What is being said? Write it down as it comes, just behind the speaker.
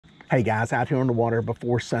Hey guys, out here on the water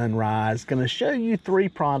before sunrise, going to show you 3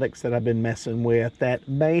 products that I've been messing with that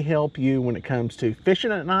may help you when it comes to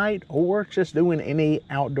fishing at night or just doing any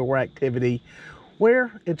outdoor activity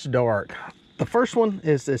where it's dark. The first one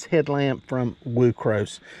is this headlamp from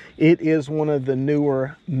Wurkkos. It is one of the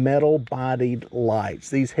newer metal-bodied lights.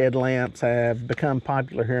 These headlamps have become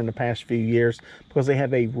popular here in the past few years because they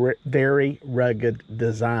have a very rugged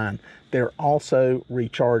design. They're also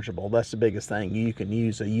rechargeable. That's the biggest thing. You can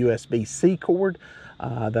use a USB-C cord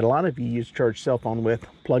that a lot of you use to charge cell phone with,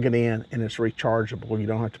 plug it in, and it's rechargeable. You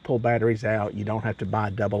don't have to pull batteries out. You don't have to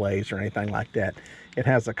buy AA's or anything like that. It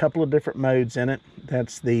has a couple of different modes in it.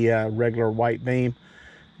 That's the regular white beam,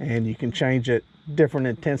 and you can change it different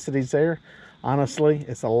intensities there. Honestly,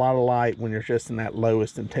 it's a lot of light when you're just in that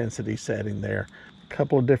lowest intensity setting there. A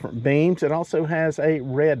couple of different beams. It also has a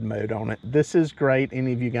red mode on it. This is great.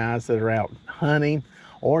 Any of you guys that are out hunting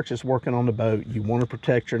or just working on the boat, you want to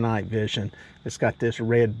protect your night vision. It's got this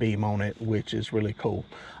red beam on it, which is really cool.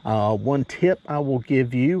 One tip I will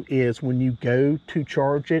give you is when you go to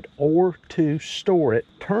charge it or to store it,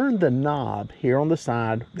 turn the knob here on the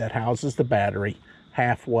side that houses the battery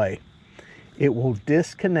halfway. It will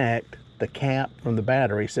disconnect the cap from the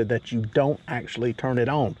battery so that you don't actually turn it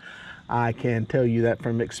on. I can tell you that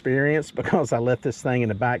from experience because I left this thing in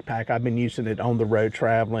the backpack. I've been using it on the road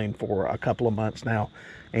traveling for a couple of months now,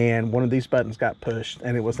 and one of these buttons got pushed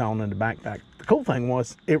and it was on in the backpack. The cool thing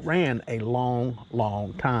was it ran a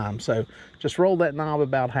long time. So just roll that knob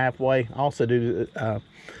about halfway. I also do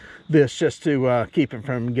this just to keep it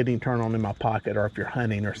from getting turned on in my pocket, or if you're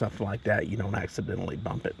hunting or something like that, you don't accidentally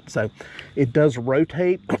bump it. So it does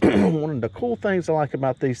rotate. One of the cool things I like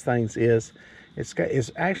about these things is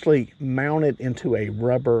it's actually mounted into a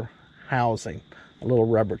rubber housing, a little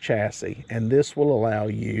rubber chassis, and this will allow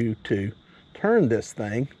you to turn this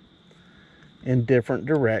thing in different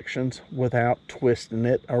directions without twisting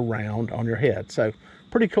it around on your head. So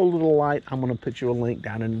pretty cool little light. I'm going to put you a link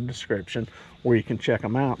down in the description where you can check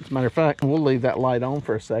them out. As a matter of fact, we'll leave that light on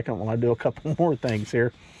for a second while I do a couple more things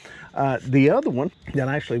here. The other one that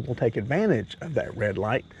actually will take advantage of that red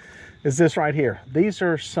light is this right here. These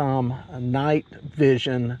are some night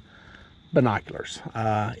vision binoculars.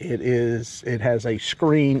 It has a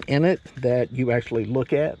screen in it that you actually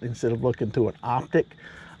look at. Instead of looking through an optic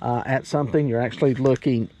at something, you're actually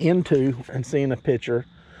looking into and seeing a picture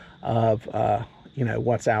of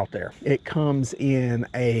what's out there. It comes in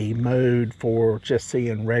a mode for just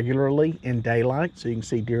seeing regularly in daylight, so you can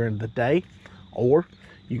see during the day, or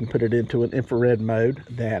you can put it into an infrared mode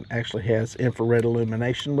that actually has infrared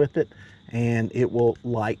illumination with it, and it will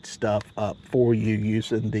light stuff up for you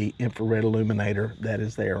using the infrared illuminator that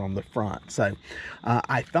is there on the front. So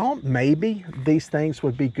I thought maybe these things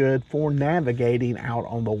would be good for navigating out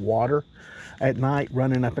on the water at night,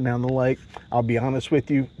 running up and down the lake. I'll be honest with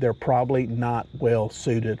you, they're probably not well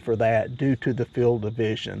suited for that due to the field of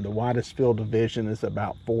vision. The widest field of vision is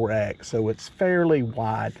about 4x, so it's fairly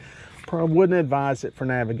wide. Probably wouldn't advise it for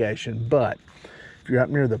navigation, but if you're up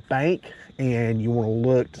near the bank and you want to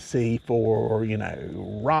look to see for,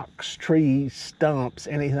 rocks, trees, stumps,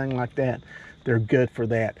 anything like that, they're good for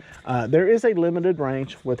that. There is a limited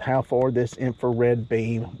range with how far this infrared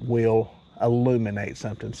beam will illuminate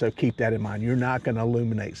something, so keep that in mind. You're not going to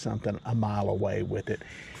illuminate something a mile away with it.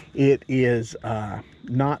 It is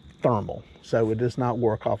not thermal, so it does not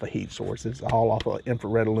work off a heat source. It's all off of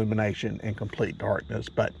infrared illumination in complete darkness.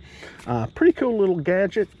 But pretty cool little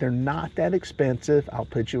gadget. They're not that expensive. I'll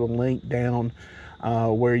put you a link down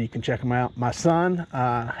where you can check them out. My son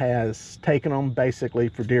has taken them basically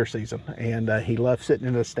for deer season, and he loves sitting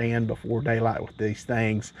in a stand before daylight with these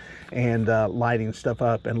things and lighting stuff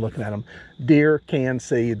up and looking at them. Deer can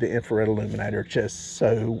see the infrared illuminator, just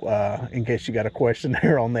so in case you got a question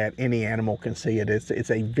there on that. Any animal can see it.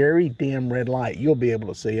 It's a very dim red light. You'll be able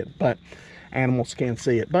to see it, but animals can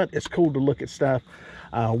see it. But it's cool to look at stuff.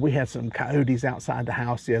 We had some coyotes outside the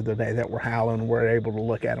house the other day that were howling. We're able to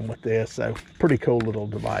look at them with this, so pretty cool little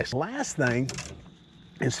device. Last thing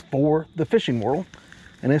is for the fishing world,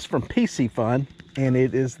 and it's from Piscifun, and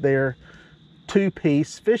it is their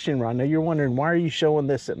 2-piece fishing rod. Now you're wondering, why are you showing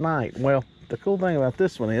this at night? Well, the cool thing about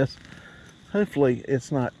this one is, hopefully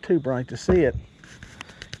it's not too bright to see it.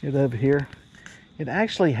 Get over here. It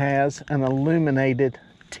actually has an illuminated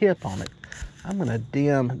tip on it. I'm going to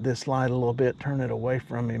dim this light a little bit, turn it away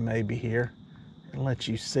from me maybe here, and let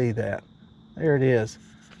you see that. There it is,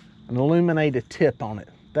 an illuminated tip on it.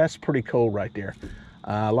 That's pretty cool right there.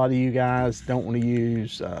 A lot of you guys don't want to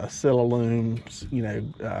use Silalooms,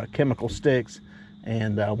 chemical sticks,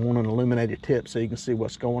 and want an illuminated tip so you can see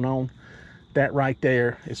what's going on. That right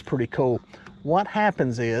there is pretty cool. what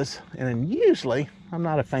happens is, and usually I'm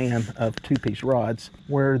not a fan of two-piece rods,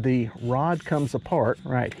 where the rod comes apart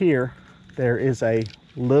right here, there is a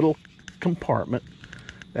little compartment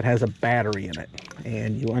that has a battery in it,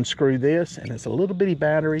 and you unscrew this and it's a little bitty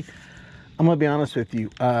battery. I'm gonna be honest with you,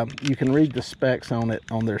 you can read the specs on it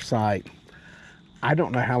on their site. I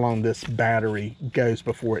don't know how long this battery goes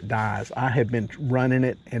before it dies. I have been running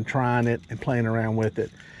it and trying it and playing around with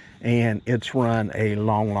it, and it's run a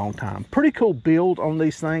long time. Pretty cool build on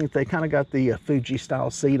these things. They kind of got the Fuji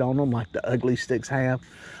style seat on them like the Ugly Sticks have.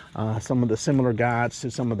 Some of the similar guides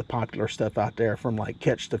to some of the popular stuff out there from like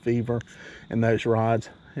Catch the Fever and those rods.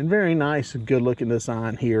 And very nice, good looking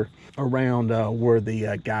design here around where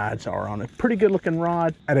the guides are on it. Pretty good looking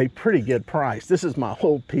rod at a pretty good price. This is my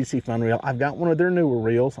whole Piscifun reel. I've got one of their newer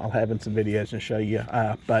reels. I'll have in some videos and show you,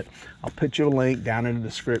 but I'll put you a link down in the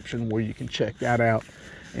description where you can check that out.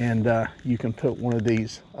 And you can put one of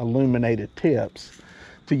these illuminated tips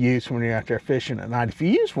to use when you're out there fishing at night. If you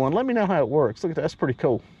use one, let me know how it works. Look at that, that's pretty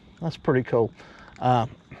cool. That's pretty cool.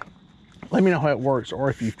 Let me know how it works, or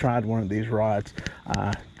if you've tried one of these rods.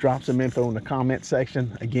 Drop some info in the comment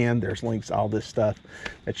section. Again, there's links to all this stuff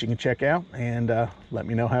that you can check out, and let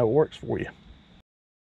me know how it works for you.